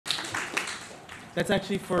That's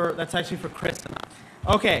actually for Chris.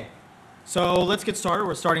 Okay, so let's get started.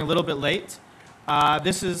 We're starting a little bit late.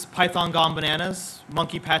 This is Python Gone Bananas,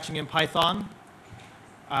 monkey patching in Python.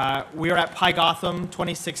 We are at PyGotham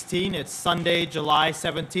 2016. It's Sunday, July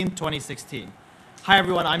 17th, 2016. Hi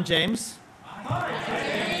everyone, I'm James. Hi,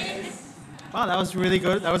 James. Wow, that was really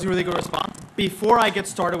good. That was a really good response. Before I get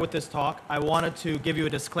started with this talk, I wanted to give you a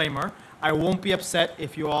disclaimer. I won't be upset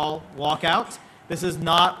if you all walk out. This is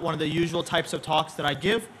not one of the usual types of talks that I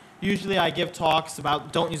give. Usually I give talks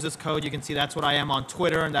about don't use this code. You can see that's what I am on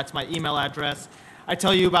Twitter, and that's my email address. I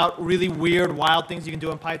tell you about really weird, wild things you can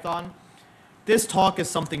do in Python. This talk is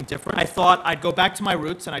something different. I thought I'd go back to my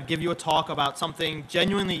roots and I'd give you a talk about something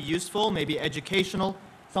genuinely useful, maybe educational,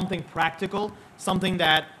 something practical, something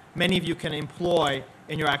that many of you can employ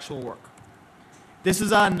in your actual work. This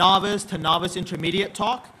is a novice to novice intermediate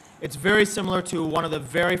talk. It's very similar to one of the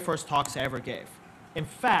very first talks I ever gave. In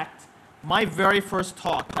fact, my very first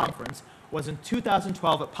talk conference was in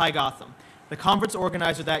 2012 at PyGotham. The conference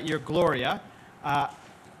organizer that year, Gloria,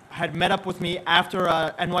 had met up with me after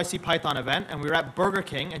a NYC Python event, and we were at Burger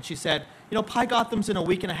King, and she said, you know, PyGotham's in a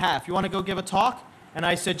week and a half. You want to go give a talk? And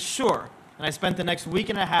I said, sure. And I spent the next week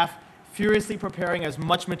and a half furiously preparing as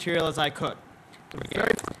much material as I could.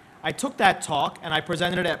 I took that talk, and I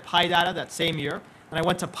presented it at PyData that same year, and I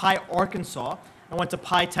went to Pi Arkansas, and went to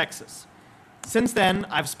Pi Texas. Since then,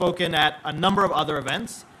 I've spoken at a number of other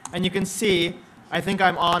events, and you can see, I think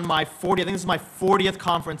I'm on my 40th, I think this is my 40th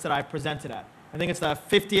conference that I've presented at. I think it's the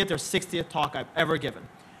 50th or 60th talk I've ever given.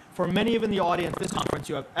 For many of you in the audience, this conference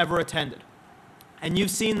you have ever attended. And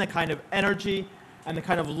you've seen the kind of energy and the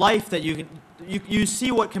kind of life that you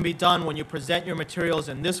see what can be done when you present your materials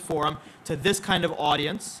in this forum to this kind of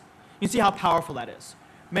audience. You see how powerful that is.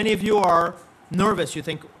 Many of you are nervous. You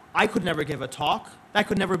think, I could never give a talk. That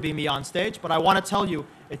could never be me on stage. But I want to tell you,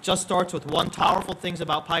 it just starts with one powerful thing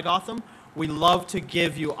about PyGotham. We love to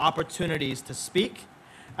give you opportunities to speak.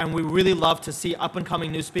 And we really love to see up-and-coming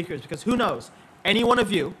new speakers. Because who knows, any one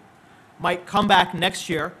of you might come back next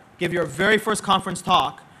year, give your very first conference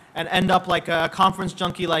talk, and end up like a conference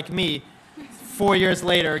junkie like me 4 years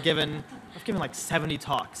later, I've given like 70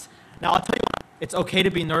 talks. Now, I'll tell you what, it's okay to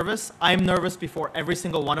be nervous. I'm nervous before every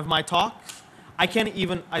single one of my talks. I can't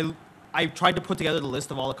even, I tried to put together the list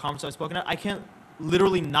of all the conferences I've spoken at. I can't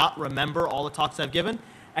literally not remember all the talks I've given,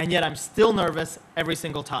 and yet I'm still nervous every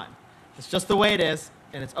single time. It's just the way it is,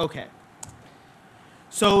 and it's okay.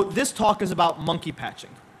 So this talk is about monkey patching.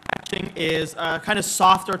 Patching is a kind of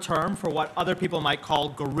softer term for what other people might call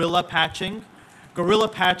gorilla patching. Gorilla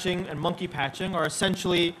patching and monkey patching are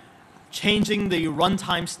essentially changing the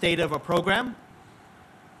runtime state of a program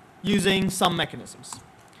using some mechanisms.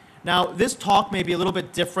 Now, this talk may be a little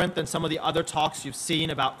bit different than some of the other talks you've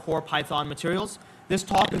seen about core Python materials. This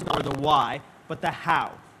talk is not the why, but the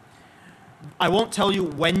how. I won't tell you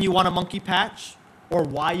when you want a monkey patch or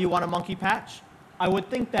why you want a monkey patch. I would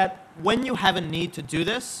think that when you have a need to do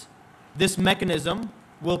this, this mechanism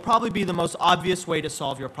will probably be the most obvious way to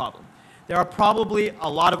solve your problem. There are probably a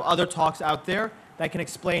lot of other talks out there that can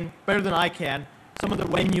explain better than I can some of the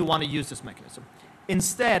when you want to use this mechanism.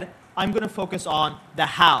 Instead, I'm going to focus on the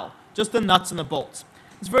how, just the nuts and the bolts.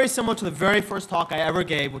 It's very similar to the very first talk I ever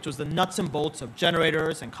gave, which was the nuts and bolts of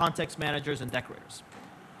generators and context managers and decorators.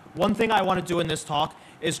 One thing I want to do in this talk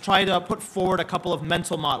is try to put forward a couple of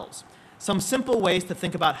mental models, some simple ways to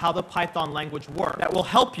think about how the Python language works that will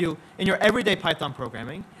help you in your everyday Python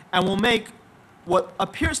programming and will make what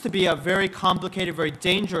appears to be a very complicated, very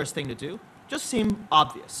dangerous thing to do just seem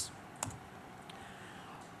obvious.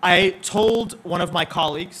 I told one of my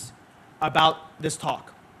colleagues about this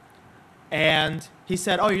talk, and he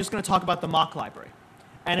said, oh, you're just going to talk about the mock library.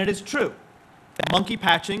 And it is true that monkey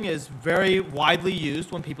patching is very widely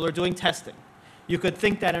used when people are doing testing. You could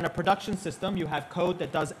think that in a production system, you have code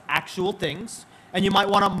that does actual things, and you might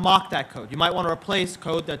want to mock that code. You might want to replace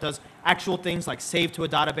code that does actual things like save to a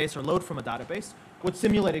database or load from a database with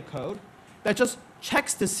simulated code that just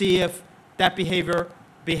checks to see if that behavior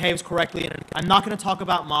behaves correctly. And I'm not going to talk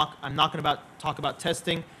about mock. I'm not going to talk about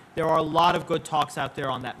testing. There are a lot of good talks out there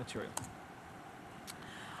on that material.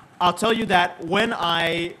 I'll tell you that when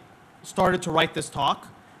I started to write this talk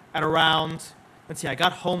at around, let's see, I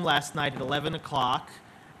got home last night at 11 o'clock,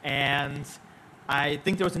 and I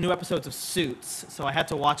think there was a new episode of Suits, so I had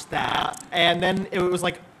to watch that. And then it was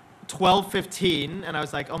like 12:15, and I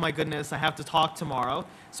was like, oh my goodness, I have to talk tomorrow.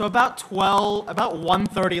 So about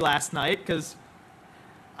 1:30 last night, because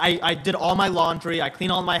I did all my laundry, I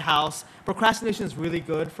cleaned all my house. Procrastination is really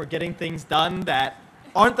good for getting things done that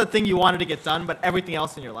aren't the thing you wanted to get done, but everything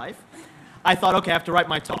else in your life. I thought, okay, I have to write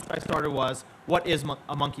my talk. What I started was, what is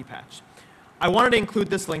a monkey patch? I wanted to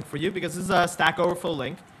include this link for you because this is a Stack Overflow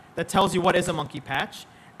link that tells you what is a monkey patch.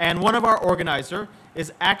 And one of our organizer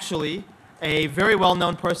is actually a very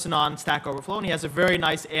well-known person on Stack Overflow, and he has a very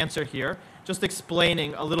nice answer here, just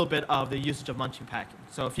explaining a little bit of the usage of monkey patching.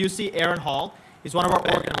 So if you see Aaron Hall, he's one of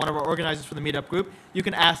our organizers for the meetup group, you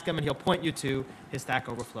can ask him and he'll point you to his Stack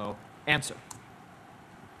Overflow answer.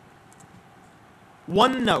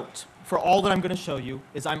 One note for all that I'm going to show you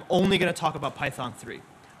is I'm only going to talk about Python 3.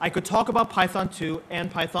 I could talk about Python 2 and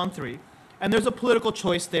Python 3, and there's a political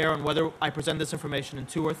choice there on whether I present this information in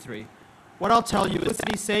 2 or 3. What I'll tell you is, for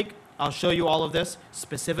simplicity's sake, I'll show you all of this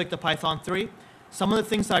specific to Python 3. Some of the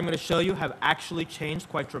things that I'm going to show you have actually changed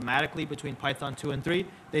quite dramatically between Python 2 and 3.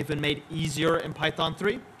 They've been made easier in Python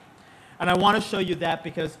 3. And I want to show you that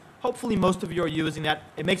because hopefully most of you are using that.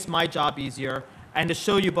 It makes my job easier. And to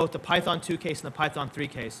show you both the Python 2 case and the Python 3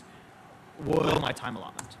 case will fill my time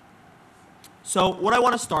allotment. So what I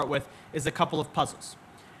want to start with is a couple of puzzles.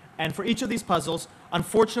 And for each of these puzzles,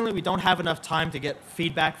 unfortunately, we don't have enough time to get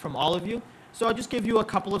feedback from all of you. So I'll just give you a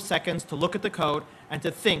couple of seconds to look at the code and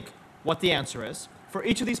to think what the answer is. For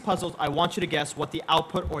each of these puzzles, I want you to guess what the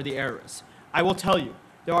output or the error is. I will tell you,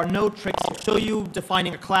 there are no tricks. I'll show you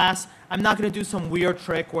defining a class. I'm not going to do some weird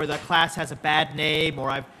trick where the class has a bad name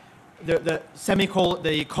or the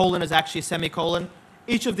colon is actually a semicolon.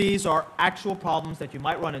 Each of these are actual problems that you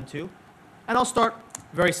might run into. And I'll start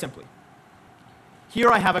very simply. Here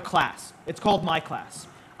I have a class. It's called my class.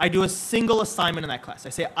 I do a single assignment in that class. I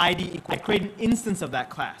say ID equals. I create an instance of that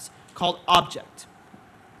class called object.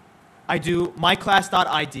 I do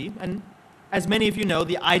myClass.id, and as many of you know,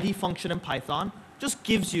 the ID function in Python just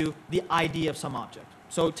gives you the ID of some object.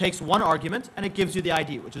 So it takes one argument, and it gives you the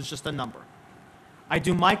ID, which is just a number. I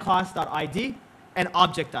do myClass.id and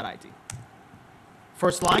object.id.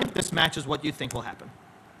 First line, this matches what you think will happen.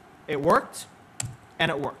 It worked, and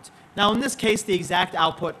it worked. Now, in this case, the exact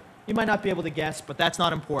output, you might not be able to guess, but that's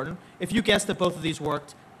not important. If you guessed that both of these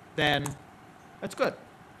worked, then that's good.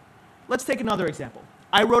 Let's take another example.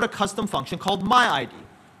 I wrote a custom function called myID.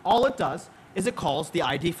 All it does is it calls the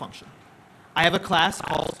ID function. I have a class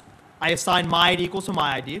called, I assign myID equals to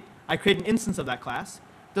myID. I create an instance of that class.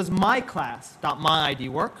 Does myClass.myID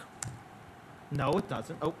work? No, it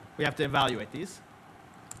doesn't. Oh, we have to evaluate these.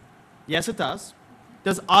 Yes, it does.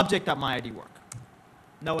 Does object.myID work?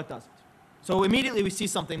 No, it doesn't. So immediately we see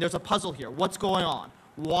something. There's a puzzle here. What's going on?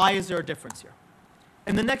 Why is there a difference here?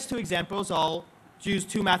 In the next two examples, I'll use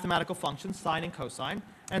two mathematical functions, sine and cosine.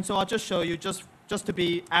 And so I'll just show you, just to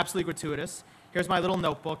be absolutely gratuitous, here's my little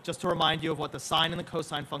notebook, just to remind you of what the sine and the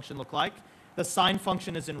cosine function look like. The sine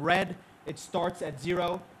function is in red. It starts at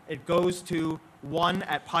 0. It goes to 1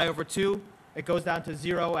 at pi over 2. It goes down to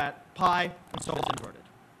 0 at pi, and so it's inverted.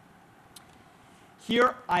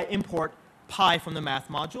 Here I import pi from the math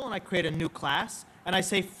module, and I create a new class, and I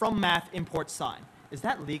say from math import sine. Is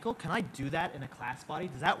that legal? Can I do that in a class body?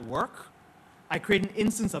 Does that work? I create an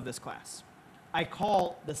instance of this class. I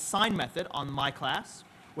call the sine method on my class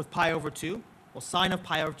with pi over 2. Well, sine of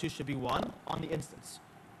pi over 2 should be 1 on the instance.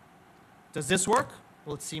 Does this work?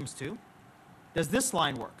 Well, it seems to. Does this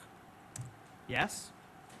line work? Yes.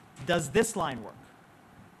 Does this line work?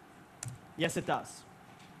 Yes, it does.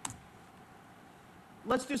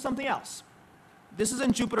 Let's do something else. This is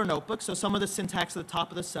in Jupyter Notebook, so some of the syntax at the top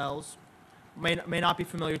of the cells may not be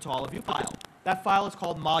familiar to all of you. File. That file is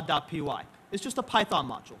called mod.py. It's just a Python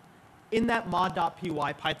module. In that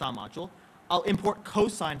mod.py Python module, I'll import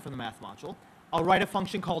cosine from the math module. I'll write a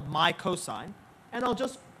function called myCosine, and I'll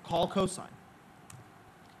just call cosine.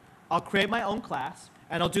 I'll create my own class,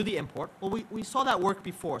 and I'll do the import. Well, we saw that work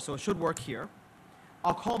before, so it should work here.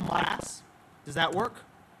 I'll call my class. Does that work?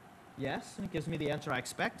 Yes, and it gives me the answer I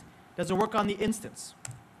expect. Does it work on the instance?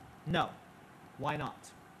 No. Why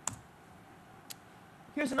not?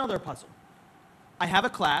 Here's another puzzle. I have a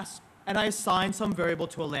class, and I assign some variable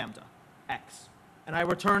to a lambda, x, and I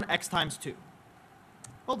return x times 2.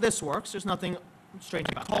 Well, this works. There's nothing strange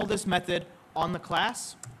about it. Call this method on the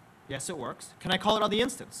class. Yes, it works. Can I call it on the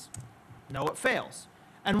instance? No, it fails.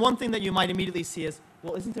 And one thing that you might immediately see is,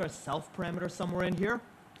 well, isn't there a self parameter somewhere in here?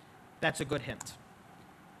 That's a good hint.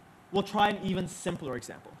 We'll try an even simpler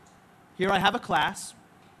example. Here I have a class,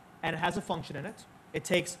 and it has a function in it. It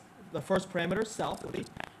takes the first parameter, self.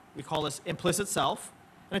 We call this implicit self.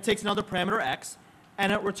 And it takes another parameter, x,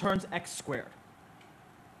 and it returns x squared.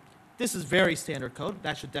 This is very standard code.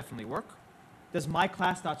 That should definitely work. Does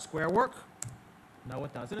myClass.square work? No,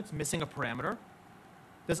 it doesn't. It's missing a parameter.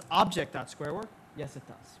 Does object.square work? Yes, it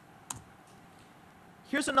does.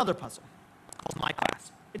 Here's another puzzle called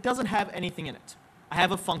myClass. It doesn't have anything in it. I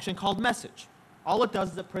have a function called message. All it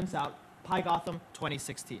does is it prints out Pi Gotham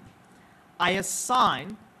 2016. I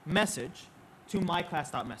assign message to my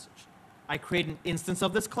class.message. I create an instance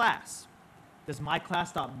of this class. Does my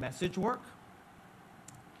class.message work?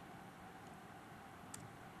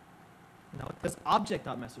 No. Does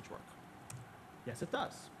object.message work? Yes, it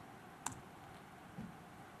does.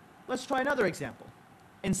 Let's try another example.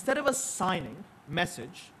 Instead of assigning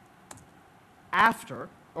message after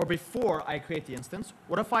or before I create the instance,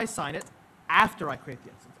 what if I assign it after I create the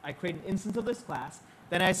instance? I create an instance of this class,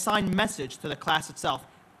 then I assign message to the class itself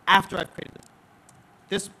after I've created it.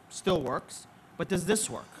 This still works, but does this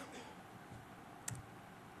work?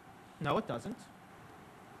 No, it doesn't.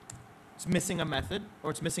 It's missing a method,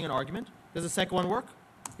 or it's missing an argument. Does the second one work?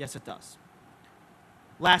 Yes, it does.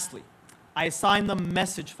 Lastly, I assign the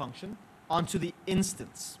message function onto the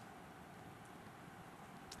instance.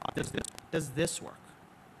 Does this work?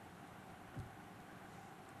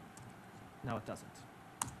 No, it doesn't.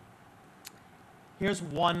 Here's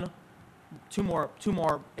two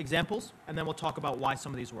more examples, and then we'll talk about why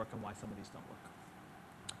some of these work and why some of these don't work.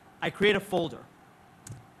 I create a folder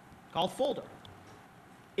called folder.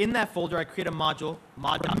 In that folder, I create a module,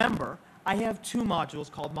 mod. Remember, I have two modules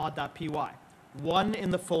called mod.py. One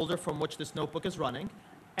in the folder from which this notebook is running,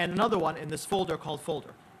 and another one in this folder called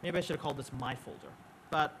folder. Maybe I should have called this my folder,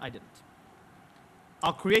 but I didn't.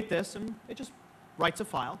 I'll create this, and it just writes a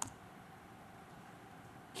file.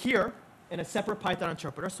 Here, in a separate Python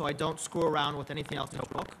interpreter, so I don't screw around with anything else in the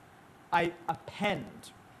notebook, I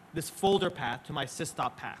append this folder path to my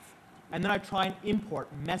sys.path. And then I try and import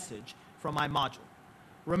message from my module.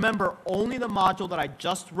 Remember, only the module that I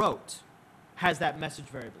just wrote has that message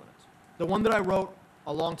variable in it. The one that I wrote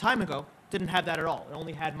a long time ago didn't have that at all. It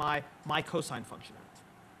only had my cosine function in it.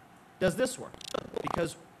 Does this work?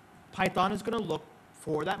 Because Python is going to look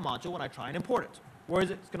for that module when I try and import it. Where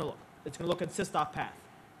is it going to look? It's going to look at sys.path.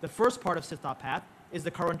 The first part of sys.path is the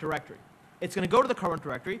current directory. It's going to go to the current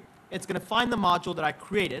directory. It's going to find the module that I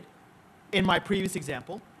created in my previous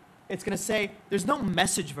example. It's going to say there's no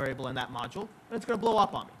message variable in that module, and it's going to blow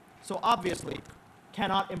up on me. So obviously,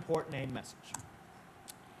 cannot import main message.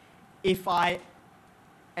 If I,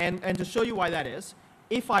 and to show you why that is,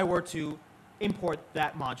 if I were to import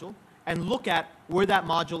that module and look at where that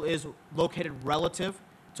module is located relative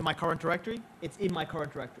to my current directory, it's in my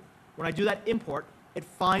current directory. When I do that import, it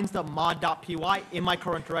finds the mod.py in my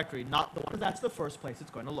current directory, not the one. That's the first place it's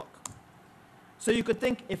going to look. So you could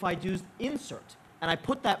think if I do insert and I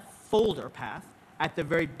put that folder path at the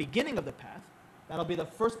very beginning of the path, that'll be the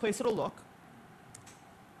first place it'll look.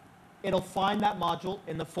 It'll find that module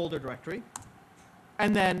in the folder directory,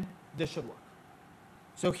 and then this should work.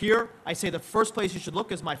 So here, I say the first place you should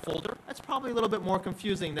look is my folder. That's probably a little bit more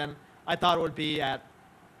confusing than I thought it would be at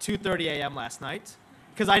 2:30 a.m. last night.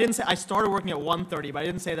 Because I didn't say, I started working at 1:30, but I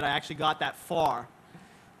didn't say that I actually got that far,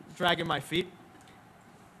 dragging my feet.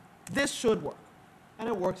 This should work, and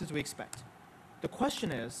it works as we expect. The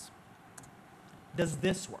question is, does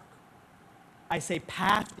this work? I say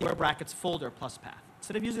path square brackets folder plus path.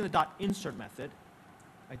 Instead of using the .insert method,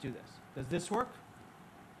 I do this. Does this work?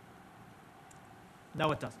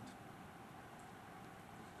 No, it doesn't.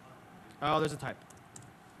 Oh, there's a typo.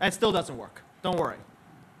 It still doesn't work. Don't worry.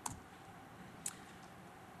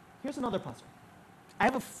 Here's another puzzle. I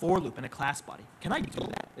have a for loop in a class body. Can I do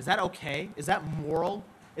that? Is that okay? Is that moral?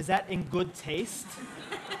 Is that in good taste?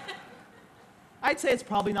 I'd say it's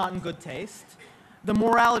probably not in good taste. The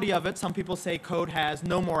morality of it, some people say code has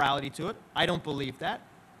no morality to it. I don't believe that.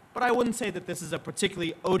 But I wouldn't say that this is a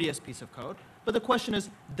particularly odious piece of code. But the question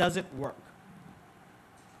is, does it work?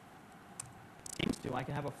 Seems to. I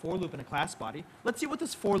can have a for loop in a class body. Let's see what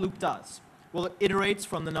this for loop does. Well, it iterates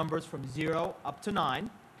from the numbers from 0 up to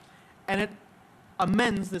 9. And it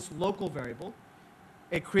amends this local variable.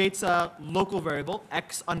 It creates a local variable,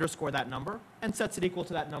 x underscore that number, and sets it equal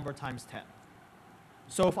to that number times 10.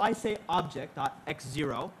 So if I say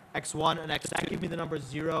object.x0, x1, and x2 give me the numbers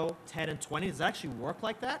 0, 10, and 20, does that actually work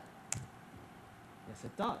like that? Yes,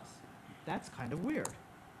 it does. That's kind of weird.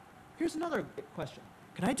 Here's another question.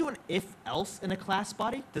 Can I do an if-else in a class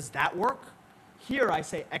body? Does that work? Here I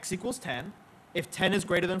say x equals 10. If 10 is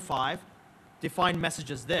greater than 5, define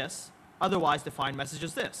message as this. Otherwise, define message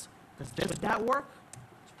as this. Would that work?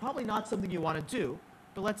 It's probably not something you want to do,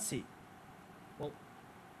 but let's see. Well,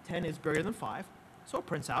 10 is greater than 5, so it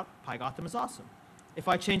prints out Pygotham is awesome. If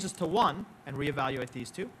I change this to 1 and reevaluate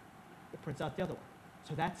these two, it prints out the other one.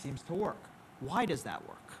 So that seems to work. Why does that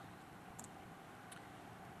work?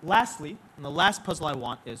 Lastly, and the last puzzle I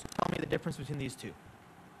want is tell me the difference between these two.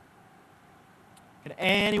 Can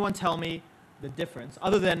anyone tell me the difference,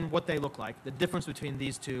 other than what they look like, the difference between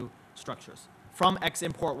these two structures? From x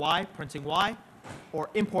import y, printing y, or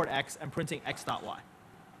import x and printing x.y.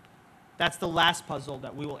 That's the last puzzle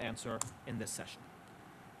that we will answer in this session.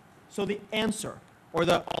 So the answer, or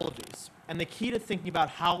all of these, and the key to thinking about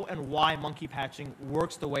how and why monkey patching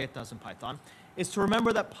works the way it does in Python, is to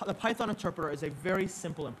remember that the Python interpreter is a very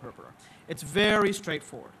simple interpreter. It's very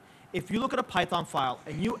straightforward. If you look at a Python file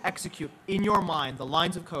and you execute in your mind the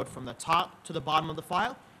lines of code from the top to the bottom of the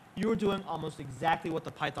file, you're doing almost exactly what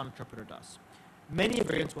the Python interpreter does. Many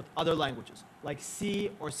variants with other languages, like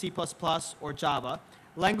C or C++ or Java,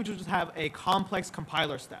 languages have a complex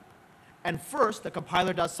compiler step. And first, the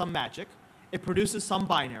compiler does some magic. It produces some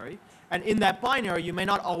binary. And in that binary, you may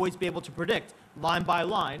not always be able to predict line by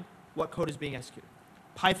line what code is being executed.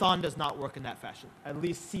 Python does not work in that fashion. At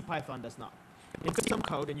least CPython does not. You can some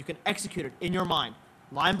code and you can execute it in your mind,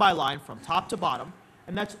 line by line, from top to bottom,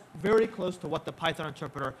 and that's very close to what the Python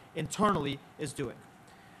interpreter internally is doing.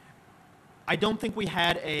 I don't think we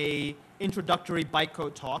had a introductory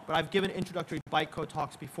bytecode talk, but I've given introductory bytecode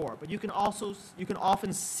talks before. But you can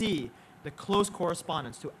often see the close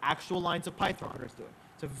correspondence to actual lines of Python is doing.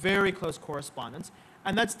 It's a very close correspondence,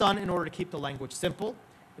 and that's done in order to keep the language simple,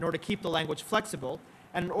 in order to keep the language flexible,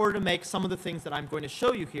 and in order to make some of the things that I'm going to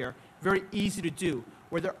show you here very easy to do,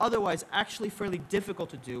 where they're otherwise actually fairly difficult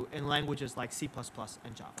to do in languages like C++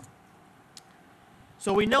 and Java.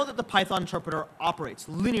 So we know that the Python interpreter operates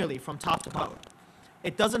linearly from top to bottom.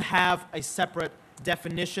 It doesn't have a separate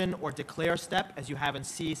definition or declare step as you have in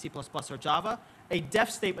C, C++, or Java. A def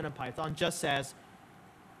statement in Python just says,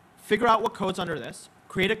 figure out what code's under this,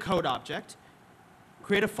 create a code object,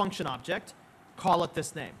 create a function object, call it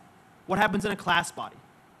this name. What happens in a class body?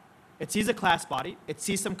 It sees a class body, it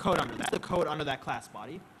sees some code under that, the code under that class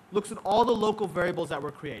body, looks at all the local variables that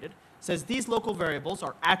were created, says these local variables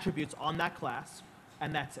are attributes on that class,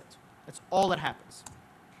 and that's it. That's all that happens.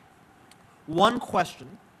 One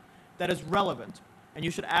question that is relevant, and you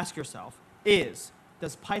should ask yourself, is,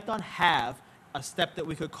 does Python have a step that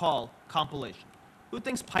we could call compilation? Who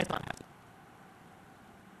thinks Python has it?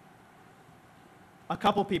 A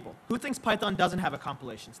couple people. Who thinks Python doesn't have a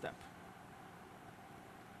compilation step?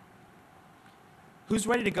 Who's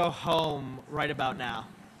ready to go home right about now?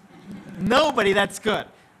 Nobody, that's good.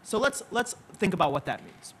 So let's think about what that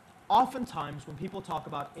means. Oftentimes, when people talk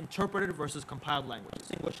about interpreted versus compiled language,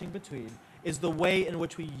 distinguishing between is the way in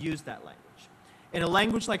which we use that language. In a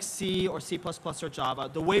language like C or C++ or Java,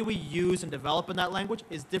 the way we use and develop in that language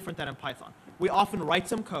is different than in Python. We often write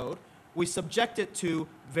some code, we subject it to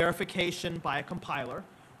verification by a compiler,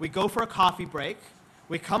 we go for a coffee break,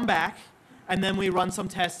 we come back, and then we run some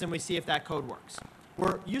tests and we see if that code works.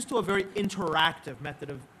 We're used to a very interactive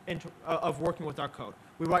method of working with our code.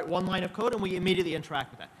 We write one line of code and we immediately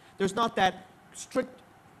interact with that. There's not that strict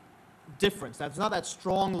difference. There's not that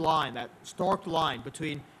strong line, that stark line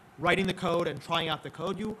between writing the code and trying out the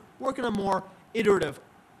code. You work in a more iterative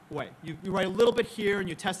way. You write a little bit here and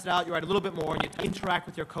you test it out. You write a little bit more and you interact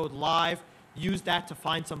with your code live, use that to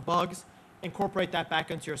find some bugs, incorporate that back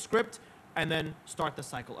into your script, and then start the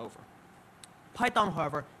cycle over. Python,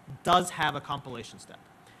 however, does have a compilation step.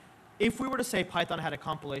 If we were to say Python had a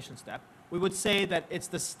compilation step, we would say that it's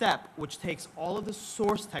the step which takes all of the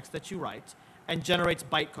source text that you write and generates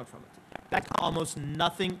bytecode from it. That's almost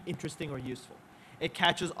nothing interesting or useful. It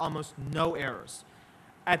catches almost no errors.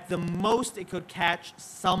 At the most, it could catch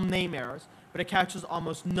some name errors, but it catches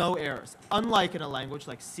almost no errors, unlike in a language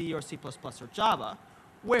like C or C++ or Java,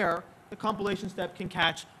 where the compilation step can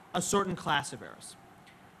catch a certain class of errors.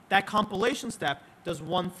 That compilation step does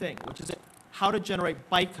one thing, which is how to generate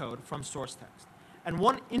bytecode from source text. And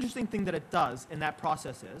one interesting thing that it does in that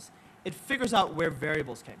process is it figures out where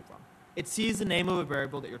variables came from. It sees the name of a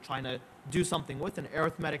variable that you're trying to do something with, an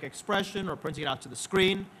arithmetic expression or printing it out to the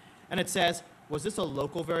screen, and it says, was this a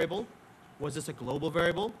local variable? Was this a global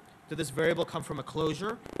variable? Did this variable come from a closure?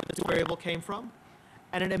 Where this variable came from?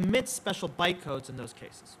 And it emits special bytecodes in those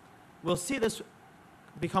cases. We'll see this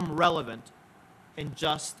become relevant in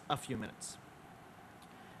just a few minutes.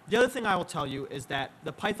 The other thing I will tell you is that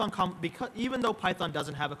the Python, even though Python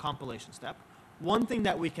doesn't have a compilation step, one thing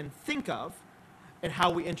that we can think of in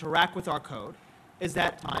how we interact with our code is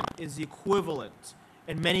that time is equivalent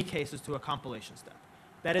in many cases to a compilation step.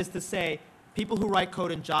 That is to say, people who write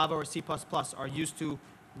code in Java or C++ are used to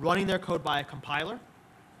running their code by a compiler,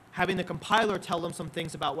 having the compiler tell them some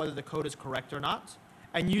things about whether the code is correct or not,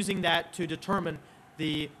 and using that to determine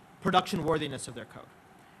the production worthiness of their code.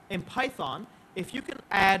 In Python, if you can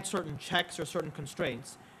add certain checks or certain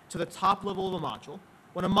constraints to the top level of a module,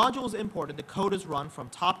 when a module is imported, the code is run from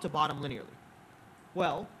top to bottom linearly.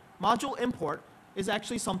 Well, module import is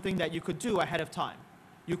actually something that you could do ahead of time.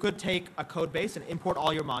 You could take a code base and import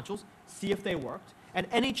all your modules, see if they worked, and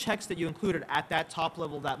any checks that you included at that top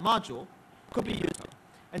level of that module could be used.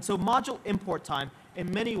 And so module import time,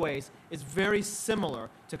 in many ways, is very similar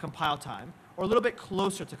to compile time, or a little bit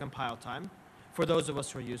closer to compile time, for those of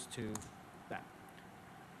us who are used to that.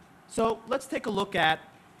 So let's take a look at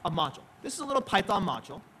a module. This is a little Python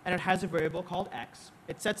module, and it has a variable called x.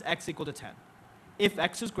 It sets x equal to 10. If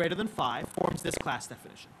x is greater than 5, it performs this class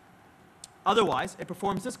definition. Otherwise, it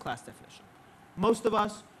performs this class definition. Most of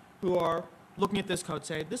us who are looking at this code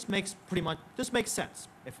say, this makes sense.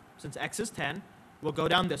 Since x is 10, we'll go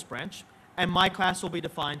down this branch, and my class will be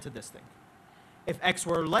defined to this thing. If x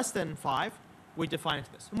were less than 5, we define it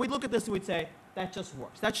to this. And we look at this and we'd say, that just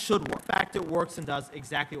works. That should work. In fact, it works and does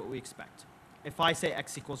exactly what we expect. If I say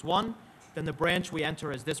x equals 1, then the branch we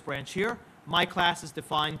enter is this branch here. My class is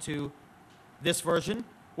defined to this version,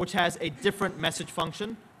 which has a different message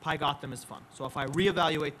function. Pi got them is fun. So if I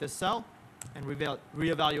reevaluate this cell and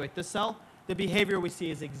reevaluate this cell, the behavior we see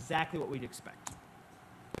is exactly what we'd expect.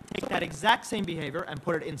 Take that exact same behavior and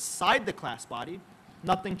put it inside the class body,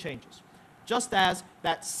 nothing changes. Just as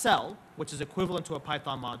that cell, which is equivalent to a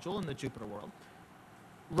Python module in the Jupyter world,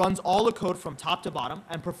 runs all the code from top to bottom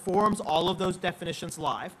and performs all of those definitions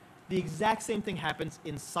live, the exact same thing happens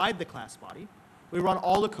inside the class body. We run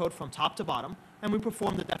all the code from top to bottom, and we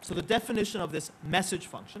perform the so the definition of this message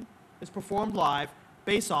function is performed live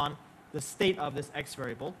based on the state of this x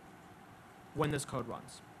variable when this code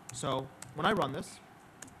runs. So when I run this,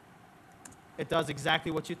 it does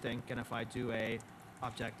exactly what you think, and if I do a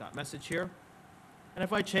object.message here, and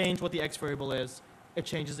if I change what the x variable is, it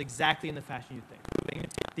changes exactly in the fashion you think, moving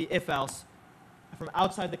the if-else from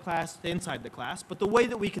outside the class to inside the class, but the way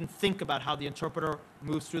that we can think about how the interpreter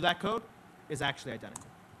moves through that code is actually identical.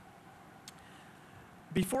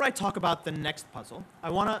 Before I talk about the next puzzle, I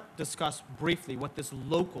want to discuss briefly what this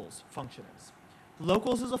locals function is.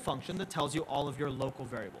 Locals is a function that tells you all of your local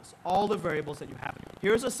variables, all the variables that you have.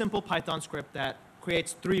 Here's a simple Python script that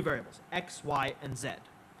creates 3 variables, x, y, and z.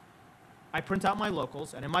 I print out my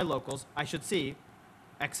locals, and in my locals, I should see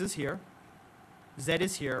x is here, z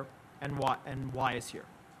is here, and y is here.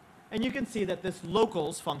 And you can see that this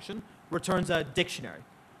locals function returns a dictionary,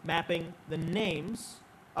 mapping the names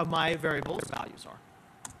of my variables where values are.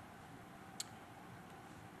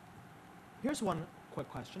 Here's one quick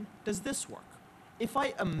question. Does this work? If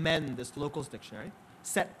I amend this locals dictionary,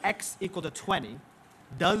 set x equal to 20,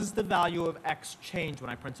 does the value of x change when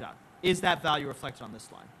I print it out? Is that value reflected on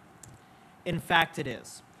this line? In fact, it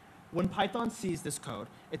is. When Python sees this code,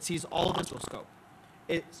 it sees all of this scope.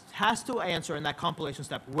 It has to answer in that compilation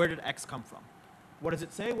step, where did x come from? What does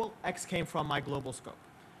it say? Well, x came from my global scope.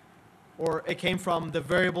 Or it came from the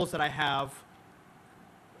variables that I have.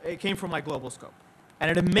 It came from my global scope. And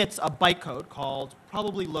it emits a bytecode called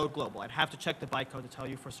probably load global. I'd have to check the bytecode to tell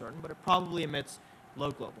you for certain, but it probably emits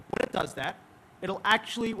load global. When it does that, it'll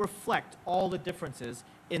actually reflect all the differences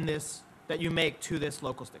in this that you make to this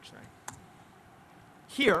locals dictionary.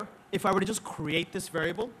 Here, if I were to just create this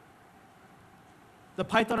variable, the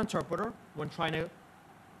Python interpreter, when trying to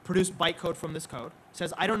produce bytecode from this code,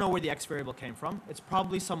 says, I don't know where the x variable came from. It's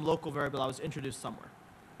probably some local variable that was introduced somewhere.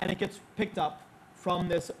 And it gets picked up from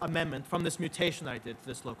this amendment, from this mutation that I did to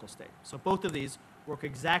this local state. So both of these work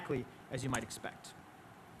exactly as you might expect.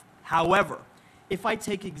 However, if I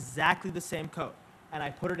take exactly the same code and I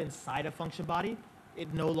put it inside a function body,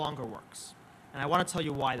 it no longer works. And I want to tell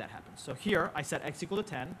you why that happens. So here, I set x equal to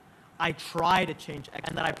 10. I try to change x,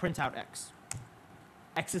 and then I print out x.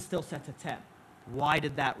 X is still set to 10. Why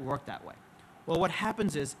did that work that way? Well, what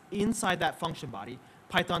happens is, inside that function body,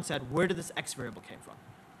 Python said, where did this x variable came from?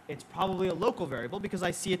 It's probably a local variable because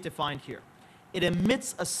I see it defined here. It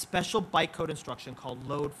emits a special bytecode instruction called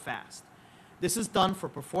load fast. This is done for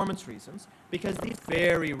performance reasons because these are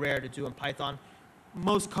very rare to do in Python.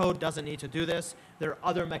 Most code doesn't need to do this. There are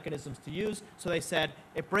other mechanisms to use. So they said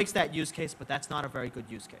it breaks that use case, but that's not a very good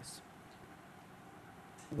use case.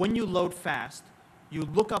 When you load fast, you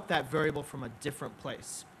look up that variable from a different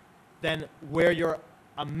place than where you're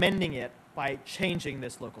amending it by changing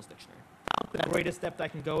this locals dictionary. Not the greatest step that I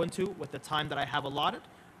can go into with the time that I have allotted,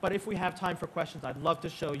 but if we have time for questions, I'd love to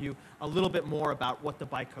show you a little bit more about what the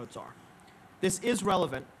bytecodes are. This is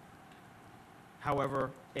relevant,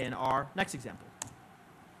 however, in our next example.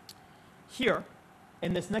 Here,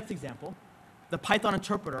 in this next example, the Python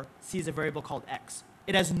interpreter sees a variable called x.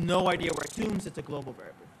 It has no idea where it assumes it's a global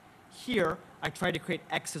variable. Here, I try to create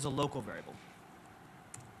x as a local variable.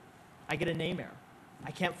 I get a name error.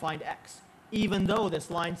 I can't find x, even though this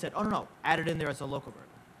line said, oh, no, add it in there as a local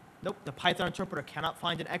variable. Nope, the Python interpreter cannot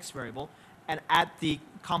find an x variable, and at the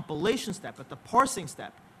compilation step, at the parsing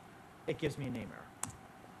step, it gives me a name error.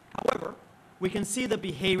 However, we can see the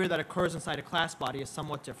behavior that occurs inside a class body is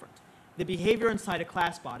somewhat different. The behavior inside a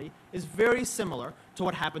class body is very similar to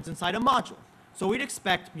what happens inside a module. So we'd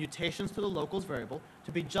expect mutations to the locals variable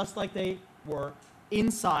to be just like they were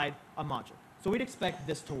inside a module. So we'd expect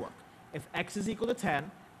this to work. If x is equal to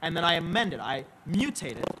 10, and then I amend it, I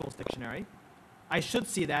mutate it, locals dictionary, I should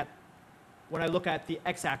see that when I look at the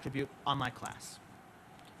x attribute on my class.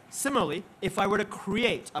 Similarly, if I were to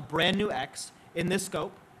create a brand new x in this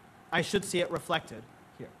scope, I should see it reflected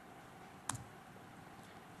here.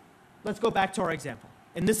 Let's go back to our example.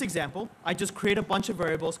 In this example, I just create a bunch of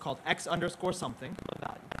variables called x underscore something,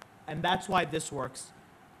 and that's why this works,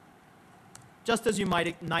 just as you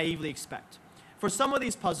might naively expect. For some of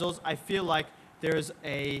these puzzles, I feel like there's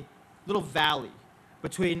a little valley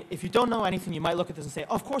between, if you don't know anything, you might look at this and say,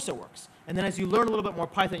 oh, of course it works. And then as you learn a little bit more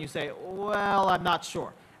Python, you say, well, I'm not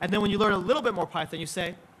sure. And then when you learn a little bit more Python, you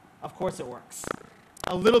say, of course it works.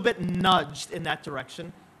 A little bit nudged in that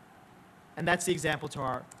direction. And that's the example to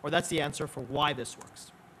our, or that's the answer for why this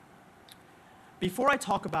works. Before I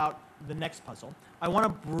talk about the next puzzle, I want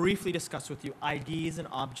to briefly discuss with you IDs and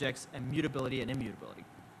objects and mutability and immutability.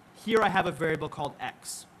 Here I have a variable called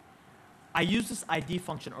x. I used this ID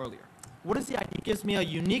function earlier. What is the ID? It gives me a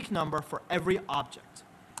unique number for every object.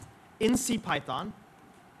 In CPython,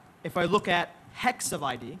 if I look at hex of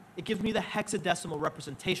ID, it gives me the hexadecimal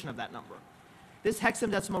representation of that number. This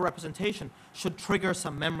hexadecimal representation should trigger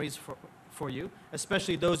some memories for you,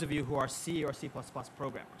 especially those of you who are C or C++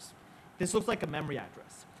 programmers. This looks like a memory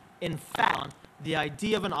address. In fact, the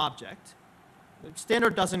ID of an object,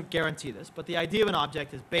 standard doesn't guarantee this, but the ID of an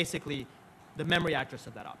object is basically the memory address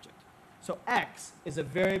of that object. So x is a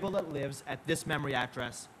variable that lives at this memory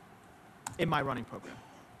address in my running program.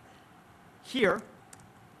 Here,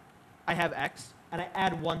 I have x, and I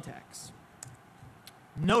add 1 to x.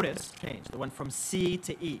 Notice, change, it went from C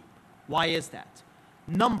to E. Why is that?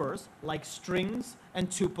 Numbers, like strings and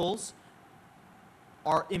tuples,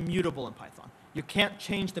 are immutable in Python. You can't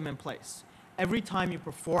change them in place. Every time you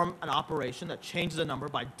perform an operation that changes a number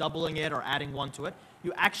by doubling it or adding 1 to it,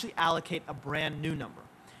 you actually allocate a brand new number.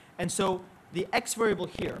 And so the x variable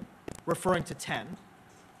here, referring to 10,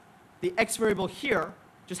 the x variable here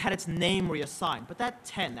just had its name reassigned. But that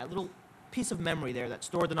 10, that little piece of memory there that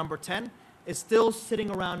stored the number 10, is still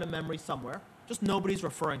sitting around in memory somewhere. Just nobody's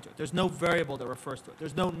referring to it. There's no variable that refers to it.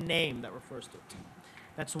 There's no name that refers to it.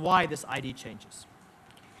 That's why this ID changes.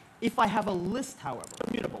 If I have a list, however,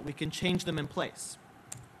 immutable, we can change them in place.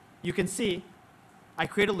 You can see I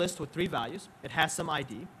create a list with 3 values. It has some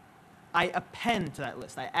ID. I append to that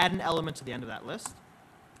list. I add an element to the end of that list.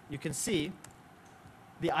 You can see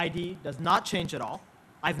the ID does not change at all.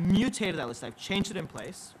 I've mutated that list. I've changed it in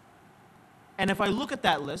place. And if I look at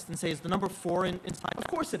that list and say, is the number 4 inside? Of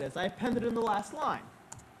course it is. I appended it in the last line.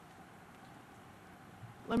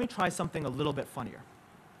 Let me try something a little bit funnier.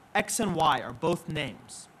 X and Y are both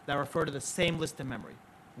names that refer to the same list in memory,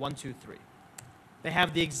 1, 2, 3. They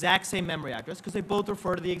have the exact same memory address because they both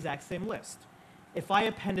refer to the exact same list. If I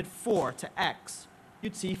appended 4 to X,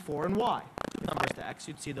 you'd see 4 and Y. Two numbers to X,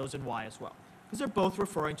 you'd see those in Y as well, because they're both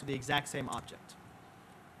referring to the exact same object.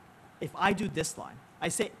 If I do this line, I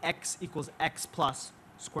say X equals X plus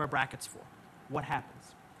square brackets 4. What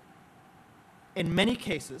happens? In many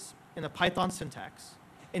cases, in the Python syntax,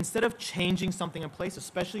 instead of changing something in place,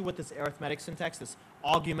 especially with this arithmetic syntax, this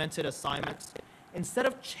augmented assignments, instead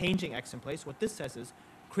of changing X in place, what this says is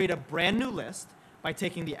create a brand new list by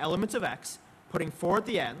taking the elements of X, putting 4 at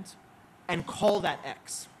the end, and call that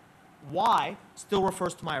X. Y still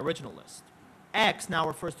refers to my original list. X now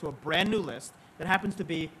refers to a brand new list that happens to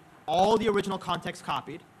be all the original context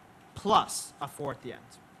copied plus a 4 at the end.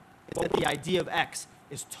 But the idea of X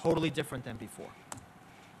is totally different than before.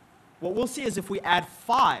 What we'll see is if we add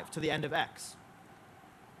 5 to the end of X,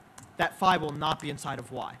 that 5 will not be inside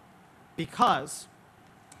of Y, because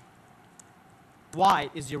Y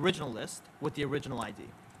is the original list with the original ID.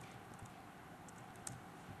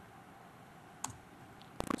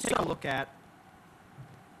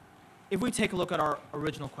 If we take a look at our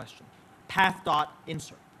original question,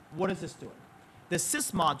 path.insert, what is this doing? The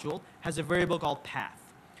sys module has a variable called path.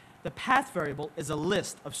 The path variable is a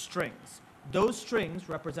list of strings. Those strings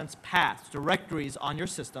represents paths, directories on your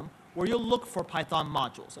system where you'll look for Python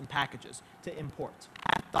modules and packages to import.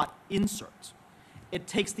 Path.insert. It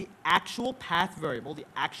takes the actual path variable, the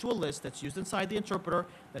actual list that's used inside the interpreter,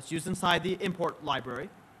 that's used inside the import library,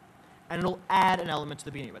 and it'll add an element to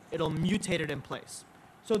the beginning of it. It'll mutate it in place.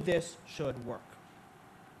 So this should work.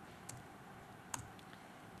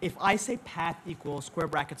 If I say path equals square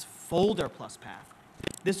brackets folder plus path,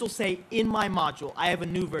 this will say in my module, I have a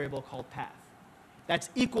new variable called path. That's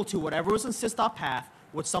equal to whatever was in sys.path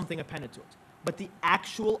with something appended to it. But the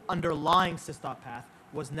actual underlying sys.path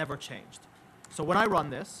was never changed. So when I run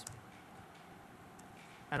this,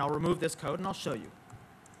 and I'll remove this code and I'll show you.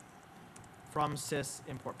 From sys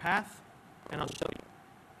import path, and I'll show you.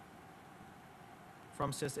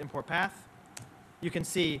 From sys import path, you can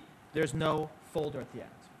see there's no folder at the end.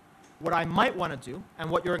 What I might want to do, and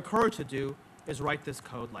what you're encouraged to do, is write this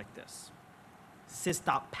code like this.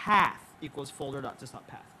 Sys.path equals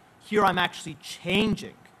folder.sys.path. Here I'm actually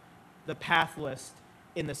changing the path list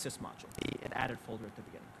in the sys module. It added folder at the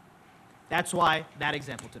beginning. That's why that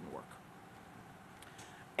example didn't work.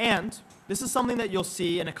 And this is something that you'll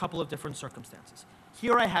see in a couple of different circumstances.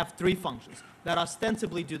 Here I have 3 functions that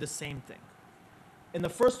ostensibly do the same thing. In the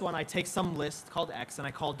first one, I take some list called x and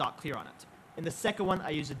I call .clear on it. In the second one, I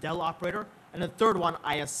use a del operator. And the third one,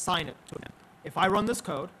 I assign it to it. If I run this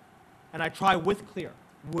code and I try with clear,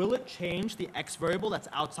 will it change the x variable that's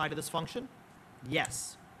outside of this function?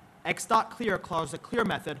 Yes. X.clear calls the clear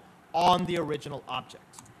method on the original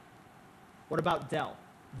object. What about del?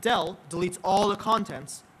 Del deletes all the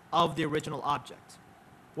contents of the original object.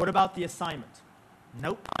 What about the assignment?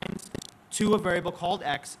 Nope. To a variable called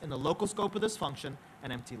x in the local scope of this function,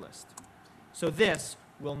 an empty list. So this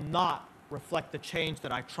will not reflect the change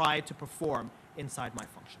that I tried to perform inside my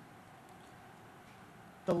function.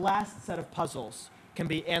 The last set of puzzles can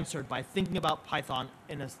be answered by thinking about Python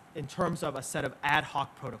in terms of a set of ad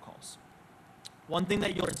hoc protocols. One thing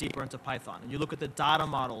that you'll learn deeper into Python, and you look at the data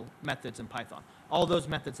model methods in Python, all those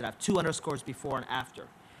methods that have 2 underscores before and after,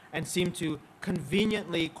 and seem to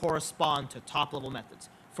conveniently correspond to top-level methods.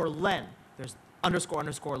 For len, there's underscore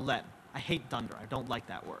underscore len. I hate dunder. I don't like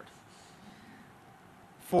that word.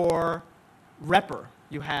 For repr,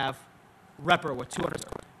 you have repr with 2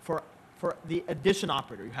 underscores. For the addition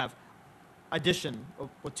operator, you have addition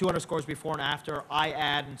with 2 underscores before and after, I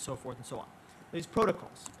add, and so forth and so on. These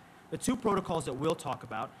protocols. The 2 protocols that we'll talk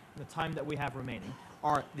about in the time that we have remaining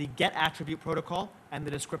are the get attribute protocol and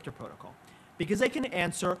the descriptor protocol, because they can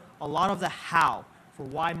answer a lot of the how for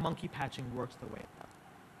why monkey patching works the way it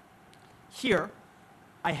does. Here,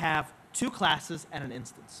 I have 2 classes and an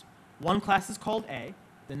instance. One class is called A,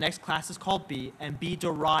 the next class is called B, and B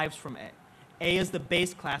derives from A. A is the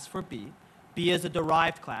base class for B, B is a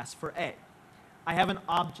derived class for A. I have an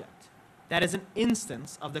object that is an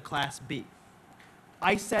instance of the class B.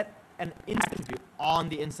 I set an attribute on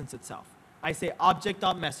the instance itself. I say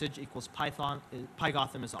object.message equals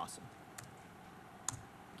Pygotham is awesome.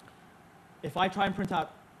 If I try and print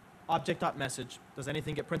out object.message, does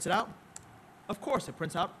anything get printed out? Of course, it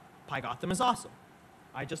prints out Pygotham is awesome.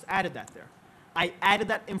 I just added that there. I added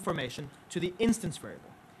that information to the instance variable.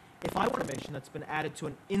 If I want information that's been added to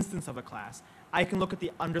an instance of a class, I can look at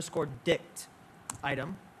the underscore dict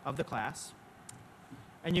item of the class,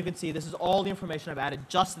 and you can see this is all the information I've added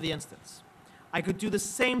just to the instance. I could do the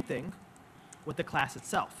same thing with the class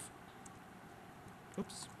itself.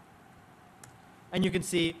 Oops. And you can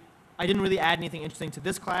see I didn't really add anything interesting to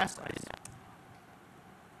this class.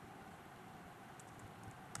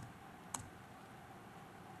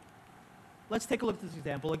 Let's take a look at this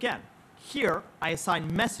example again. Here, I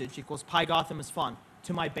assign message equals Pygotham is fun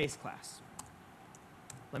to my base class.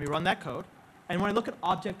 Let me run that code. And when I look at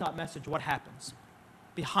object.message, what happens?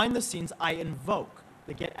 Behind the scenes, I invoke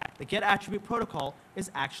the get attribute protocol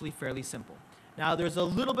is actually fairly simple. Now, there's a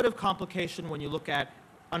little bit of complication when you look at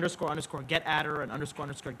underscore underscore get attr and underscore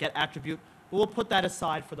underscore get attribute, but we'll put that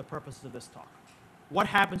aside for the purposes of this talk. What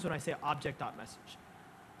happens when I say object.message?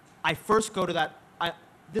 I first go to that,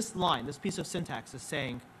 this line, this piece of syntax is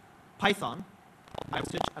saying Python,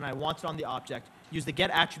 message, and I want it on the object, use the get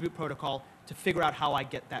attribute protocol to figure out how I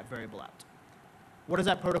get that variable out. What does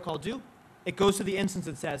that protocol do? It goes to the instance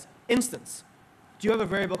and says, instance, do you have a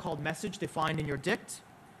variable called message defined in your dict?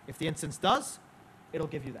 If the instance does, it'll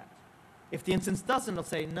give you that. If the instance doesn't, it'll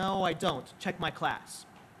say, no, I don't. Check my class.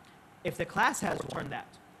 If the class has, return that.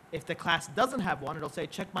 If the class doesn't have one, it'll say,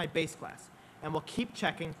 check my base class. And we'll keep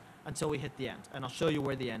checking until we hit the end. And I'll show you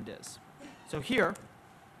where the end is. So here,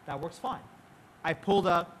 that works fine. I pulled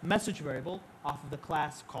a message variable off of the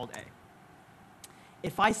class called A.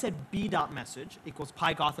 If I said b.message equals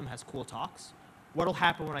Pygotham has cool talks, what'll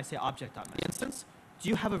happen when I say object.message? Instance, do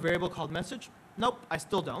you have a variable called message? Nope, I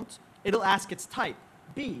still don't. It'll ask its type.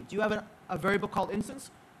 B, do you have a variable called instance?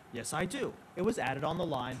 Yes, I do. It was added on the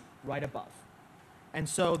line right above. And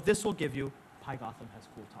so this will give you Pygotham has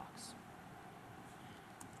cool talks,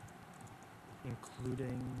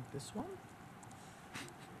 including this one.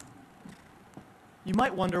 You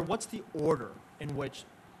might wonder, what's the order in which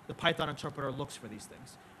the Python interpreter looks for these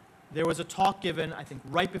things? There was a talk given, I think,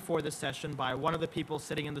 right before this session by one of the people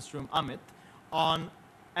sitting in this room, Amit, on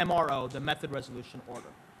MRO, the Method Resolution Order.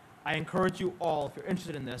 I encourage you all, if you're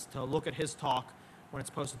interested in this, to look at his talk when it's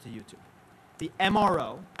posted to YouTube. The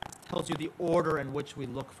MRO tells you the order in which we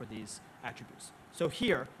look for these attributes. So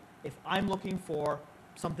here, if I'm looking for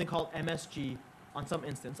something called MSG on some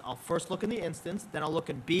instance, I'll first look in the instance, then I'll look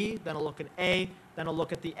in B, then I'll look in A, then I'll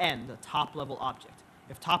look at the end, the top-level object.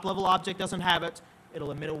 If top-level object doesn't have it,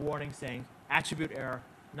 it'll emit a warning saying, attribute error,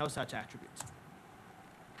 no such attributes.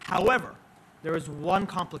 However, there is one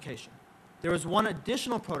complication. There is one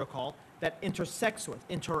additional protocol that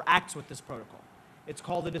interacts with this protocol. It's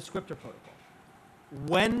called the descriptor protocol.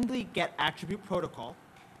 When the getAttribute protocol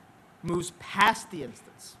moves past the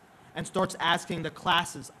instance and starts asking the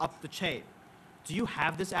classes up the chain, do you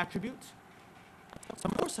have this attribute?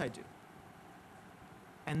 Of course I do.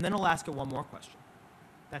 And then it'll ask it one more question.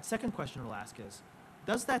 That second question it'll ask is,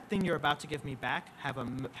 does that thing you're about to give me back have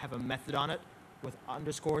a method on it with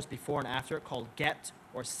underscores before and after it called get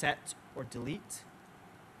or set or delete?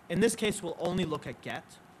 In this case, we'll only look at get.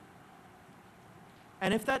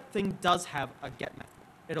 And if that thing does have a get method,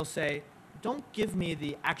 it'll say, don't give me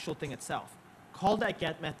the actual thing itself. Call that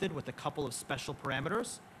get method with a couple of special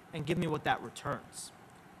parameters and give me what that returns.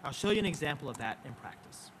 I'll show you an example of that in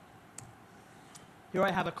practice. Here I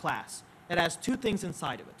have a class. It has two things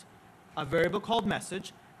inside of it, a variable called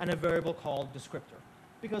message and a variable called descriptor,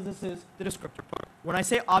 because this is the descriptor part. When I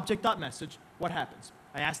say object.message, what happens?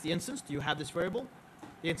 I ask the instance, do you have this variable?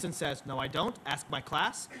 The instance says, no, I don't. Ask my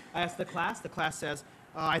class. I ask the class says,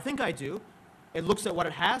 I think I do. It looks at what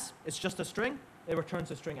it has. It's just a string. It returns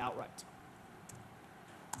the string outright.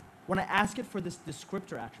 When I ask it for this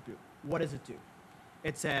descriptor attribute, what does it do?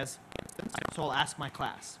 It says, so I'll ask my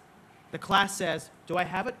class. The class says, do I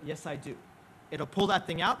have it? Yes, I do. It'll pull that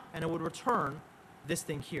thing out, and it would return this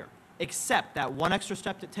thing here, except that one extra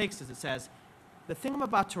step it takes is it says, the thing I'm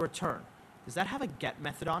about to return, does that have a get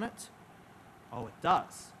method on it? Oh, it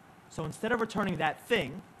does. So instead of returning that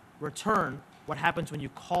thing, return what happens when you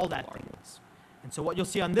call that thing. And so what you'll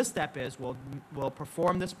see on this step is we'll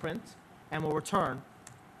perform this print, and we'll return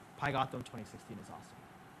Pygotham 2016 is awesome.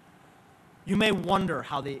 You may wonder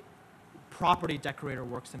how the property decorator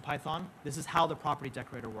works in Python. This is how the property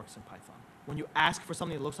decorator works in Python. When you ask for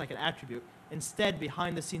something that looks like an attribute, instead,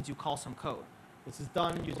 behind the scenes, you call some code. This is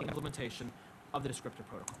done using implementation of the descriptor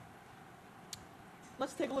protocol.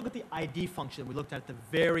 Let's take a look at the ID function we looked at the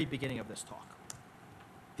very beginning of this talk.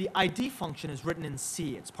 The ID function is written in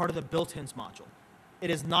C. It's part of the built-ins module. It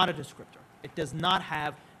is not a descriptor. It does not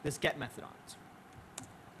have this get method on it.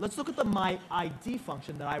 Let's look at the myID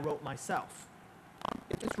function that I wrote myself.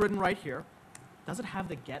 It's written right here. Does it have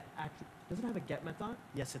the get attribute? Does it have a get method on it?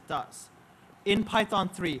 Yes, it does. In Python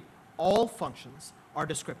 3, all functions are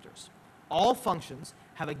descriptors. All functions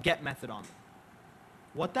have a get method on them.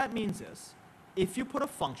 What that means is, if you put a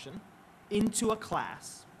function into a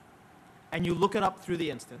class and you look it up through the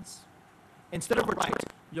instance, instead of write,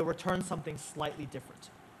 you'll return something slightly different.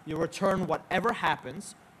 You'll return whatever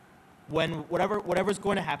happens when whatever's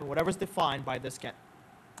going to happen, whatever's defined by this get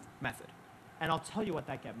method. And I'll tell you what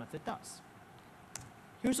that get method does.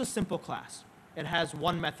 Here's a simple class. It has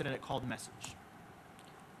one method in it called message.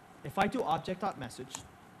 If I do object.message,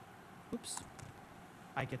 oops,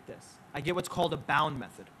 I get this. I get what's called a bound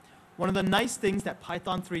method. One of the nice things that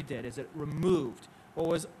Python 3 did is it removed what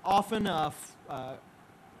was often a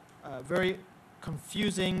very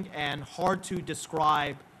confusing and hard to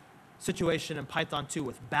describe situation in Python 2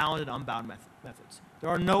 with bound and unbound methods. There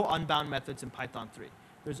are no unbound methods in Python 3.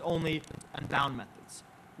 There's only unbound methods.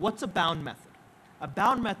 What's a bound method? A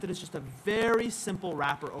bound method is just a very simple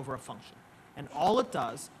wrapper over a function. And all it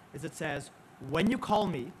does is it says, when you call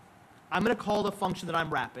me, I'm going to call the function that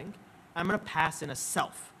I'm wrapping. I'm going to pass in a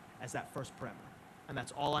self as that first parameter. And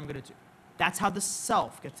that's all I'm going to do. That's how the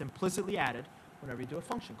self gets implicitly added whenever you do a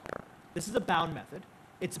function call. This is a bound method.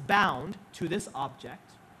 It's bound to this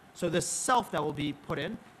object. So the self that will be put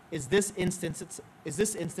in is this instance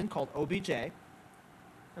called obj,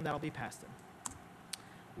 and that'll be passed in.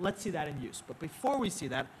 Let's see that in use. But before we see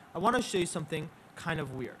that, I want to show you something kind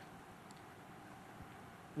of weird.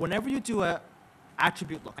 Whenever you do a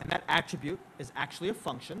attribute look, and that attribute is actually a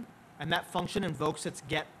function, and that function invokes its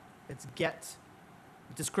get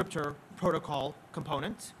descriptor protocol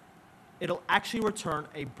component, it'll actually return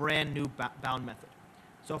a brand new bound method.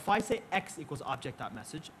 So if I say x equals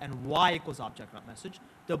object.message and y equals object.message,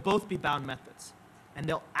 they'll both be bound methods. And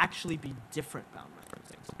they'll actually be different bound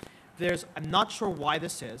methods. I'm not sure why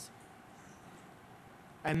this is,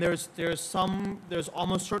 and there's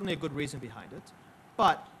almost certainly a good reason behind it,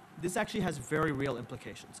 but this actually has very real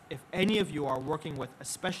implications. If any of you are working with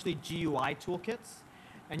especially GUI toolkits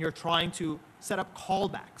and you're trying to set up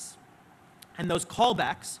callbacks, and those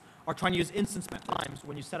callbacks are trying to use instance methods,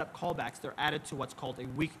 when you set up callbacks, they're added to what's called a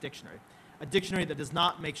weak dictionary, a dictionary that does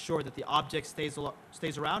not make sure that the object stays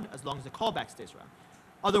around as long as the callback stays around.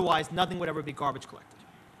 Otherwise, nothing would ever be garbage collected.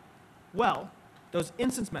 Well, those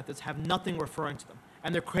instance methods have nothing referring to them,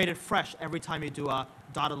 and they're created fresh every time you do a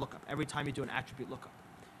data lookup, every time you do an attribute lookup.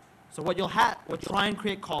 So what you'll try and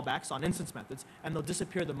create callbacks on instance methods, and they'll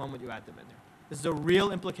disappear the moment you add them in there. This is a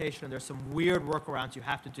real implication, and there's some weird workarounds you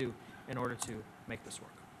have to do in order to make this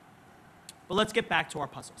work. But let's get back to our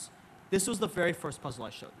puzzles. This was the very first puzzle I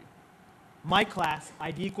showed you. My class,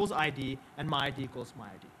 ID equals ID, and my ID equals my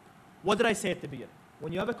ID. What did I say at the beginning?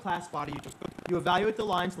 When you have a class body, you evaluate the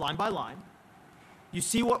lines line by line, you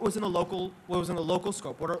see what was in the local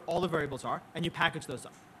scope, what all the variables are, and you package those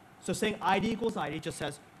up. So saying ID equals ID just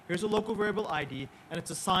says, here's a local variable ID, and it's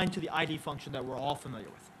assigned to the ID function that we're all familiar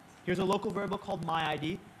with. Here's a local variable called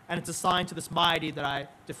myID, and it's assigned to this myID that I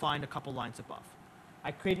defined a couple lines above.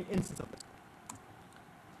 I create an instance of it.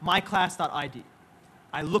 myClass.id.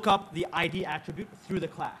 I look up the ID attribute through the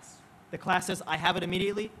class. The class says, I have it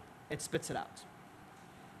immediately, it spits it out.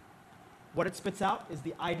 What it spits out is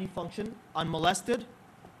the ID function unmolested,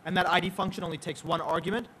 and that ID function only takes one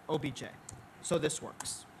argument, obj. So this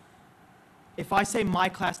works. If I say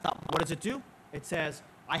myClass, what does it do? It says,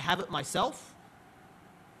 I have it myself,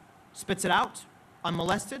 spits it out,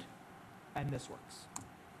 unmolested, and this works.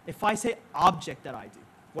 If I say object.id,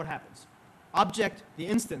 what happens? Object, the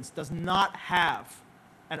instance, does not have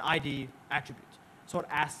an ID attribute, so it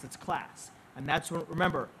asks its class. And that's when,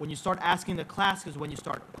 remember, when you start asking the class is when you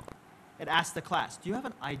start. It asks the class, do you have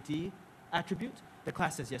an ID attribute? The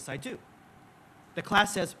class says, yes, I do. The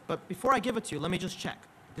class says, but before I give it to you, let me just check.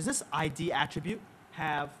 Does this ID attribute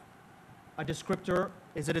have a descriptor?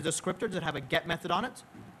 Is it a descriptor? Does it have a get method on it?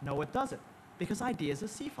 No, it doesn't, because ID is a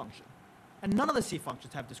C function. And none of the C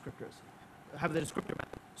functions have descriptors, have the descriptor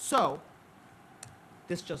method. So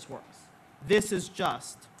this just works. This is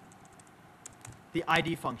just the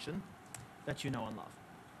ID function that you know and love.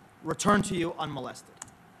 Return to you unmolested.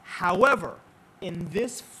 However, in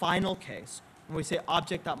this final case, when we say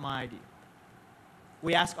object.myID,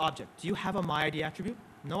 we ask object, do you have a myID attribute?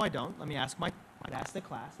 No, I don't. Let me ask the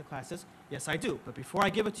class. The class says, yes, I do. But before I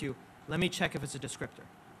give it to you, let me check if it's a descriptor.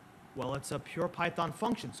 Well, it's a pure Python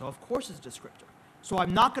function, so of course it's a descriptor. So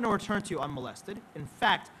I'm not going to return to you unmolested. In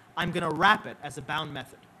fact, I'm going to wrap it as a bound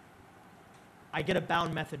method. I get a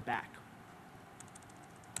bound method back.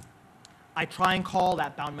 I try and call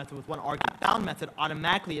that bound method with one argument. That bound method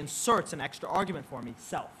automatically inserts an extra argument for me,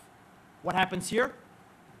 self. What happens here?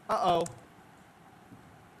 Uh-oh.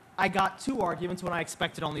 I got 2 arguments when I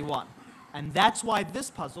expected only 1. And that's why this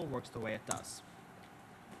puzzle works the way it does.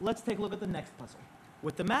 Let's take a look at the next puzzle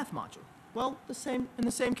with the math module. Well, in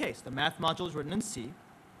the same case. The math module is written in C,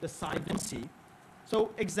 the sign in C,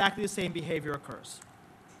 so exactly the same behavior occurs.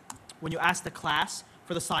 When you ask the class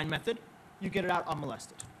for the sign method, you get it out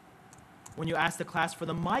unmolested. When you ask the class for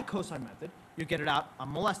the myCosine method, you get it out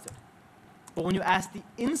unmolested. But when you ask the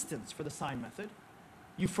instance for the sign method,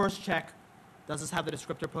 you first check, does this have the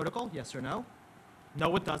descriptor protocol? Yes or no?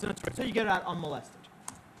 No, it doesn't. So you get it out unmolested.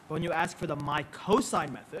 But when you ask for the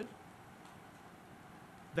myCosine method,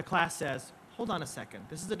 the class says, hold on a second,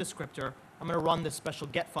 this is a descriptor. I'm going to run this special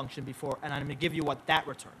get function before, and I'm going to give you what that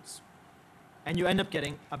returns. And you end up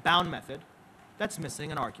getting a bound method that's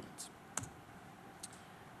missing an argument.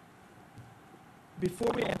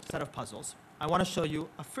 Before we end the set of puzzles, I want to show you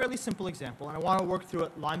a fairly simple example, and I want to work through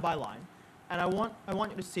it line by line. And I want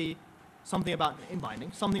you to see something about name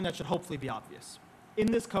binding, something that should hopefully be obvious.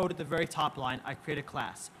 In this code at the very top line, I create a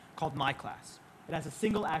class called myClass. It has a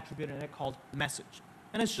single attribute in it called message,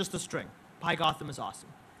 and it's just a string. PyGotham is awesome.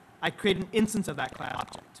 I create an instance of that class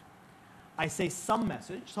object. I say some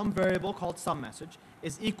message, some variable called some message,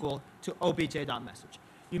 is equal to obj.message.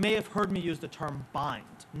 You may have heard me use the term bind,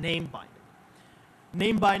 name binding.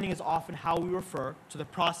 Name binding is often how we refer to the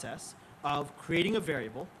process of creating a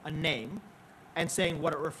variable, a name, and saying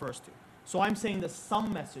what it refers to. So I'm saying the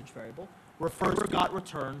some message variable refers to what got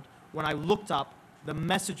returned when I looked up the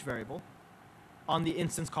message variable on the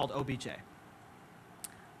instance called obj.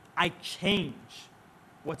 I change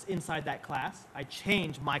what's inside that class. I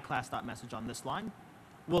change myClass.message on this line.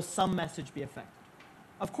 Will some message be affected?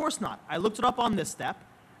 Of course not. I looked it up on this step,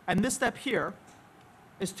 and this step here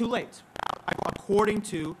is too late, according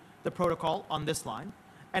to the protocol on this line,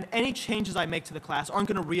 and any changes I make to the class aren't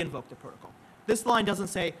going to reinvoke the protocol. This line doesn't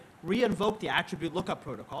say reinvoke the attribute lookup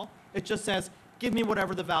protocol. It just says give me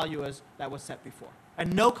whatever the value is that was set before.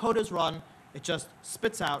 And no code is run. It just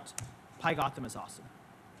spits out Pygotham is awesome.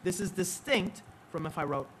 This is distinct from if I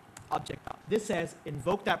wrote object. This says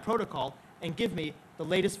invoke that protocol and give me the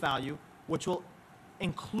latest value, which will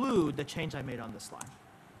include the change I made on this line.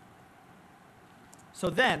 So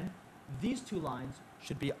then, these two lines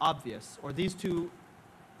should be obvious, or these two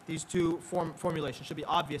formulations should be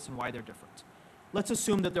obvious in why they're different. Let's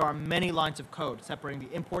assume that there are many lines of code separating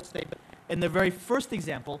the import statement. In the very first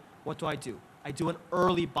example, what do? I do an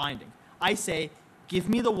early binding. I say, give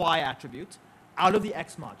me the y attribute out of the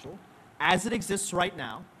x module as it exists right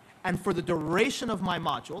now, and for the duration of my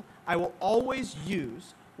module, I will always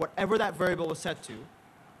use whatever that variable was set to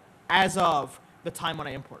as of the time when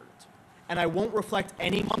I imported it. And I won't reflect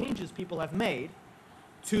any changes people have made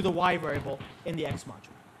to the y variable in the x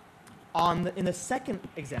module. In the second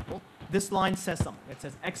example, this line says something. It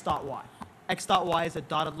says x.y. x.y is a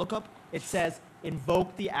dotted lookup. It says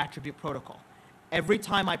invoke the attribute protocol. Every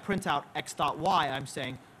time I print out x.y, I'm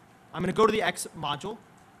saying, I'm going to go to the x module,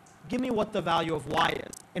 give me what the value of y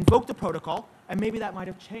is, invoke the protocol, and maybe that might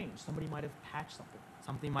have changed. Somebody might have patched something.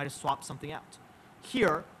 Somebody might have swapped something out.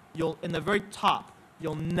 Here, in the very top,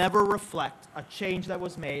 you'll never reflect a change that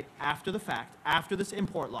was made after the fact, after this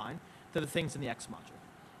import line, to the things in the x module.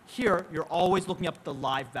 Here, you're always looking up the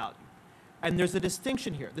live value. And there's a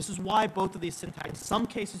distinction here. This is why both of these syntax, in some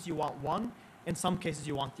cases you want one, in some cases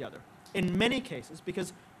you want the other. In many cases,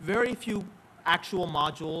 because very few actual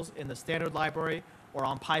modules in the standard library or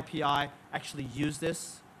on PyPI actually use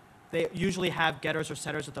this. They usually have getters or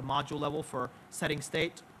setters at the module level for setting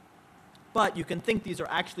state. But you can think these are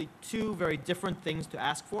actually two very different things to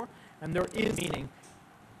ask for, and there is meaning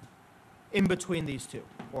in between these two,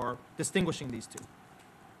 or distinguishing these two.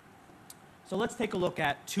 So let's take a look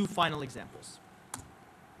at two final examples.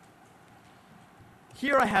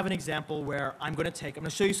 Here I have an example where I'm going to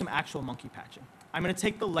show you some actual monkey patching. I'm going to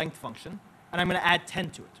take the length function, and I'm going to add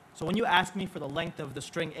 10 to it. So when you ask me for the length of the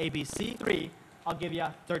string ABC3, I'll give you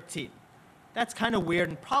 13. That's kind of weird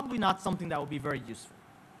and probably not something that will be very useful.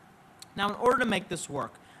 Now, in order to make this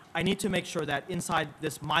work, I need to make sure that inside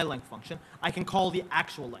this myLength function, I can call the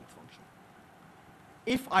actual length function.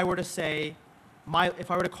 If I were to say,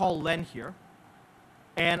 if I were to call len here,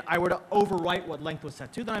 and I were to overwrite what length was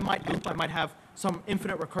set to, then I might have some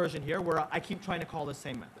infinite recursion here where I keep trying to call the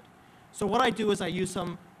same method. So what I do is I use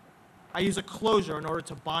a closure in order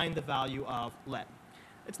to bind the value of len.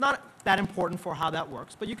 It's not that important for how that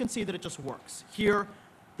works, but you can see that it just works. Here,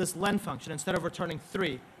 this len function, instead of returning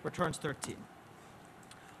 3, returns 13.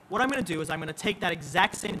 What I'm going to do is I'm going to take that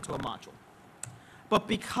exact same into a module. But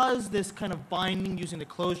because this kind of binding using the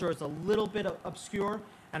closure is a little bit obscure,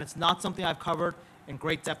 and it's not something I've covered in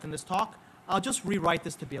great depth in this talk, I'll just rewrite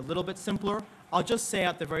this to be a little bit simpler. I'll just say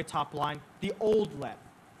at the very top line, the old len,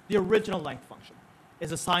 the original length function,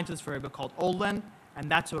 is assigned to this variable called old len, and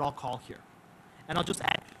that's what I'll call here. And I'll just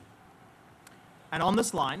add. And on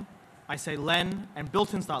this line, I say len and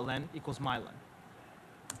built-ins.len equals mylen.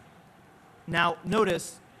 Now,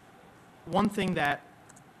 notice one thing that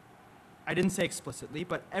I didn't say explicitly,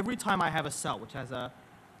 but every time I have a cell which has a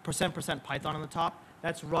 %% Python on the top,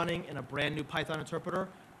 that's running in a brand new Python interpreter,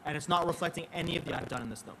 and it's not reflecting any of the I've done in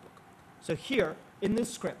this notebook. So here, in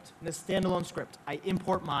this script, in this standalone script, I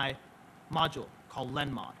import my module called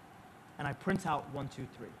lenmod, and I print out 1, 2,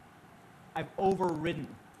 3. I've overridden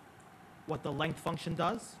what the length function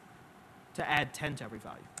does to add 10 to every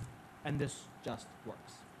value, and this just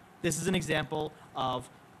works. This is an example of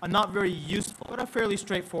a not very useful, but a fairly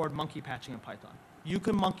straightforward monkey patching in Python. You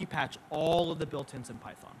can monkey patch all of the built-ins in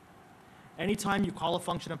Python. Anytime you call a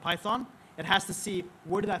function in Python, it has to see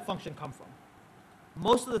where did that function come from.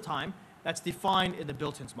 Most of the time, that's defined in the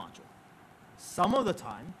built-ins module. Some of the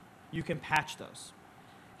time, you can patch those.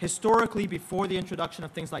 Historically, before the introduction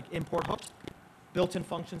of things like import hooks, built-in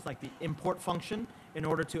functions like the import function, in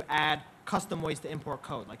order to add custom ways to import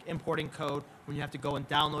code, like importing code when you have to go and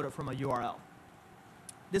download it from a URL.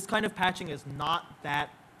 This kind of patching is not that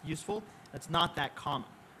useful. It's not that common.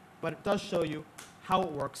 But it does show you how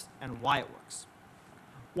it works and why it works.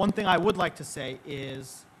 One thing I would like to say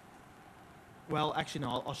is, well, actually,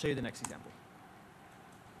 no, I'll show you the next example.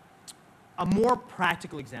 A more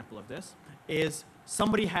practical example of this is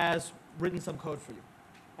somebody has written some code for you.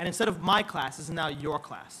 And instead of my class, this is now your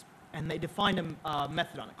class. And they defined a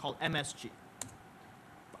method on it called MSG.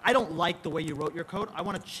 I don't like the way you wrote your code. I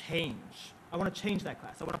want to change. I want to change that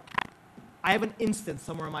class. I have an instance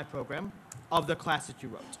somewhere in my program of the class that you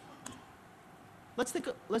wrote. Let's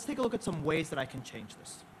take a look at some ways that I can change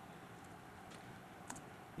this.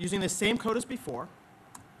 Using the same code as before,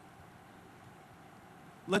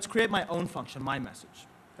 let's create my own function, my message,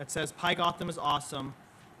 that says PyGotham is awesome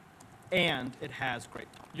and it has great.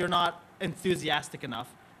 You're not enthusiastic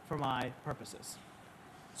enough for my purposes.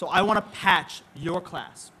 So I want to patch your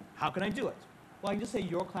class. How can I do it? Well, I can just say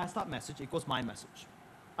your class.message equals my message.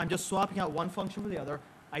 I'm just swapping out one function for the other.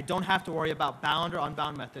 I don't have to worry about bound or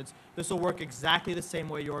unbound methods. This will work exactly the same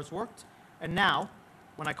way yours worked. And now,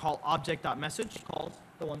 when I call object.message, it calls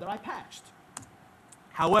the one that I patched.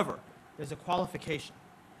 However, there's a qualification,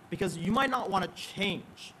 because you might not want to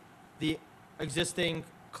change the existing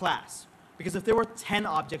class. Because if there were 10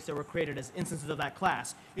 objects that were created as instances of that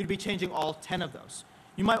class, you'd be changing all 10 of those.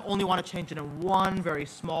 You might only want to change it in one very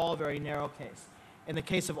small, very narrow case, in the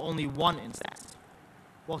case of only one instance.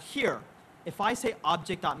 Well, here, if I say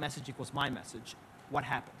object.message equals my message, what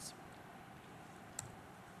happens?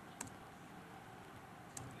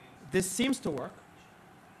 This seems to work,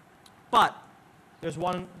 but there's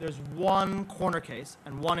one corner case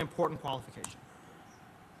and one important qualification.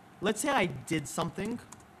 Let's say I did something,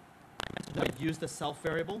 I used a self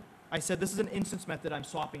variable. I said this is an instance method I'm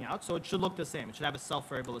swapping out, so it should look the same. It should have a self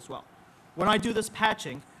variable as well. When I do this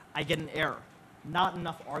patching, I get an error. Not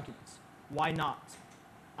enough arguments. Why not?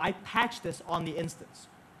 I patch this on the instance.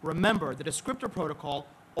 Remember, the descriptor protocol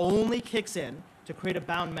only kicks in to create a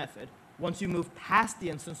bound method once you move past the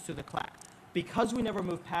instance to the class. Because we never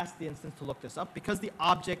moved past the instance to look this up, because the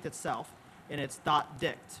object itself in its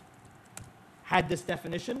 .dict had this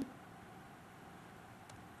definition,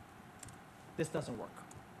 this doesn't work.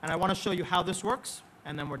 And I want to show you how this works,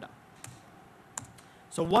 and then we're done.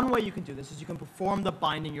 So one way you can do this is you can perform the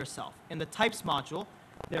binding yourself. In the types module,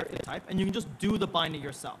 there is type, and you can just do the binding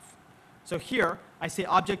yourself. So here, I say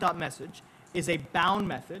object.message is a bound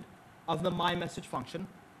method of the myMessage function,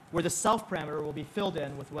 where the self parameter will be filled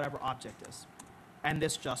in with whatever object is. And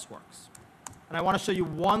this just works. And I want to show you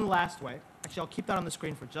one last way. Actually, I'll keep that on the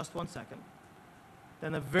screen for just 1 second.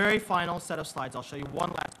 Then the very final set of slides, I'll show you one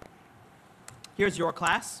last way. Here's your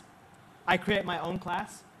class. I create my own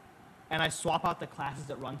class, and I swap out the classes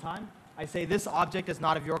at runtime. I say this object is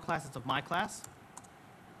not of your class, it's of my class.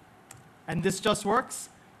 And this just works.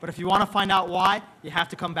 But if you want to find out why, you have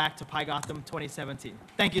to come back to PyGotham 2017.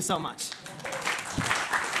 Thank you so much.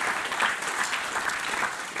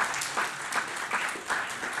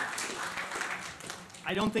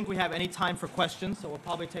 I don't think we have any time for questions, so we'll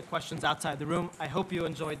probably take questions outside the room. I hope you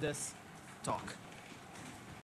enjoyed this talk.